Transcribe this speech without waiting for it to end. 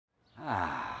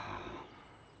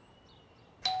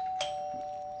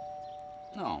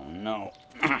Oh, no.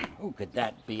 Who could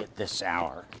that be at this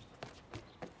hour?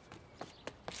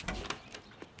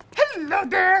 Hello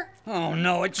there. Oh,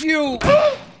 no, it's you.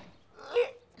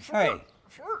 Hey,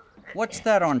 what's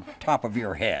that on top of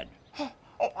your head? Oh,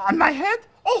 on my head?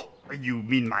 Oh, you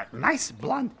mean my nice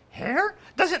blonde hair?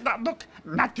 Does it not look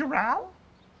natural?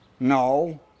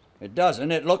 No, it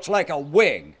doesn't. It looks like a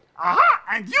wig. Aha!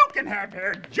 And you can have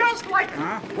hair just like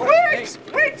Wigs!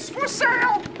 Wigs for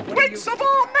sale! Wigs of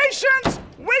all nations!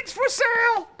 Wigs for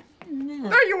sale!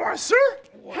 There you are, sir.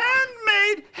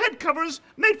 Handmade head covers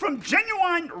made from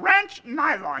genuine ranch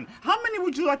nylon. How many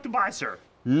would you like to buy, sir?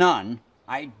 None.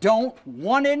 I don't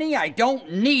want any. I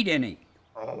don't need any.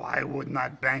 Oh, I would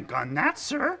not bank on that,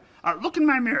 sir. Look in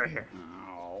my mirror here.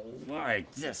 Oh, why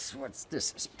this?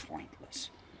 This is pointless.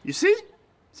 You see?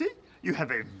 See? You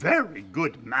have a very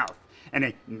good mouth and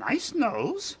a nice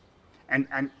nose and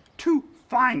two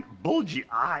fine bulgy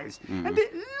eyes and a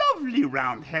lovely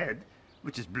round head,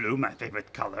 which is blue, my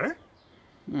favorite color.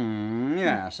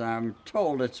 Yes, I'm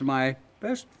told it's my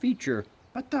best feature.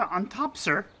 But on top,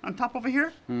 sir, on top over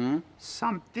here,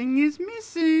 something is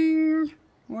missing.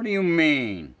 What do you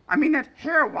mean? I mean that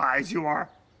hair-wise you are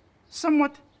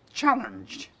somewhat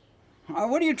challenged.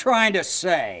 What are you trying to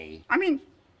say? I mean,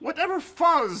 whatever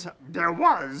fuzz there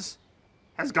was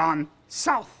has gone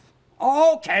south.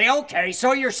 Okay,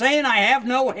 so you're saying I have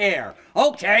no hair.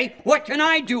 Okay, what can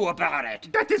I do about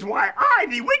it? That is why I,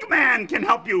 the wig man, can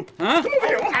help you. Huh? Come over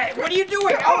here. Hey, what are you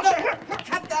doing? Oh, no.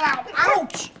 Cut that out.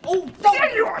 Ouch! Oh, don't.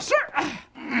 There you are, sir.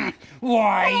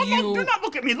 Why, No, do not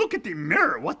look at me. Look at the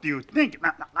mirror. What do you think?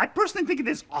 Now, I personally think it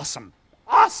is awesome.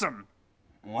 Awesome.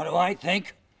 What do I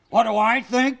think? What do I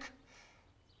think?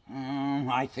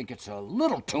 I think it's a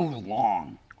little too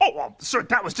long. Oh, well, sir,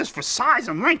 that was just for size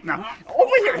and length now.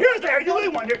 Over here. Here's the hair. You only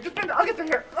one here. Just a minute. I'll get the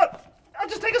hair. I'll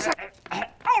just take a second.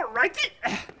 All righty.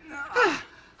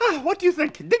 What do you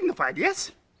think? Dignified,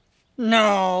 yes?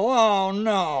 No, oh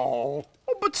no.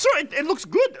 Oh, but sir, it looks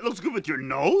good. It looks good with your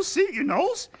nose. See, your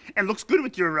nose? And looks good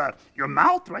with your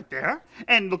mouth right there.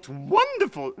 And looks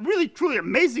wonderful, really, truly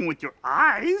amazing with your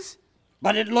eyes.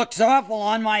 But it looks awful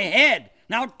on my head.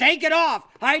 Now take it off.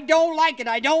 I don't like it.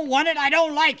 I don't want it. I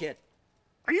don't like it.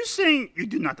 Are you saying you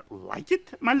do not like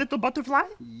it, my little butterfly?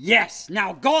 Yes.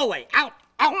 Now go away. Out.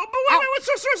 Oh, but wait,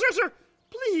 sir.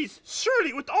 Please,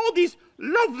 surely, with all these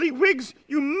lovely wigs,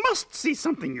 you must see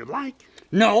something you like.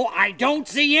 No, I don't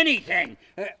see anything.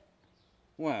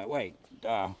 Wait.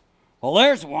 Well,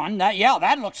 there's one.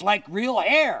 That looks like real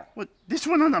hair. What, this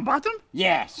one on the bottom?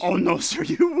 Yes. Oh, no, sir,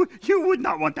 you would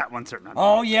not want that one, sir. No.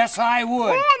 Oh, yes, I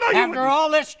would. Oh, no, you After all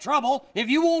this trouble, if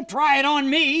you won't try it on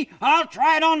me, I'll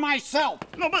try it on myself.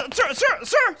 No, but, sir.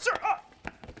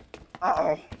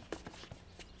 Uh-oh.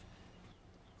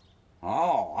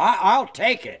 Oh, I'll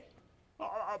take it.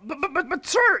 But,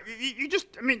 sir, you just,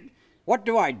 I mean... What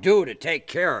do I do to take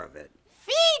care of it?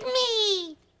 Feed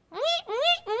me!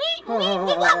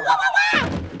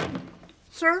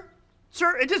 Sir,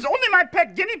 it is only my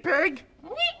pet guinea pig.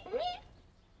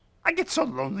 I get so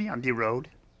lonely on the road.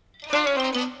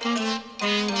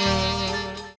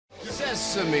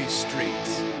 Sesame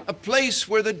Street, a place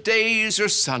where the days are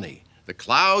sunny, the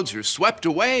clouds are swept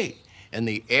away, and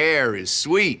the air is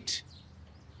sweet.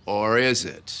 Or is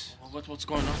it? What's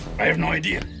going on? I have no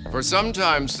idea. For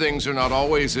sometimes things are not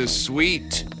always as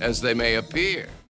sweet as they may appear.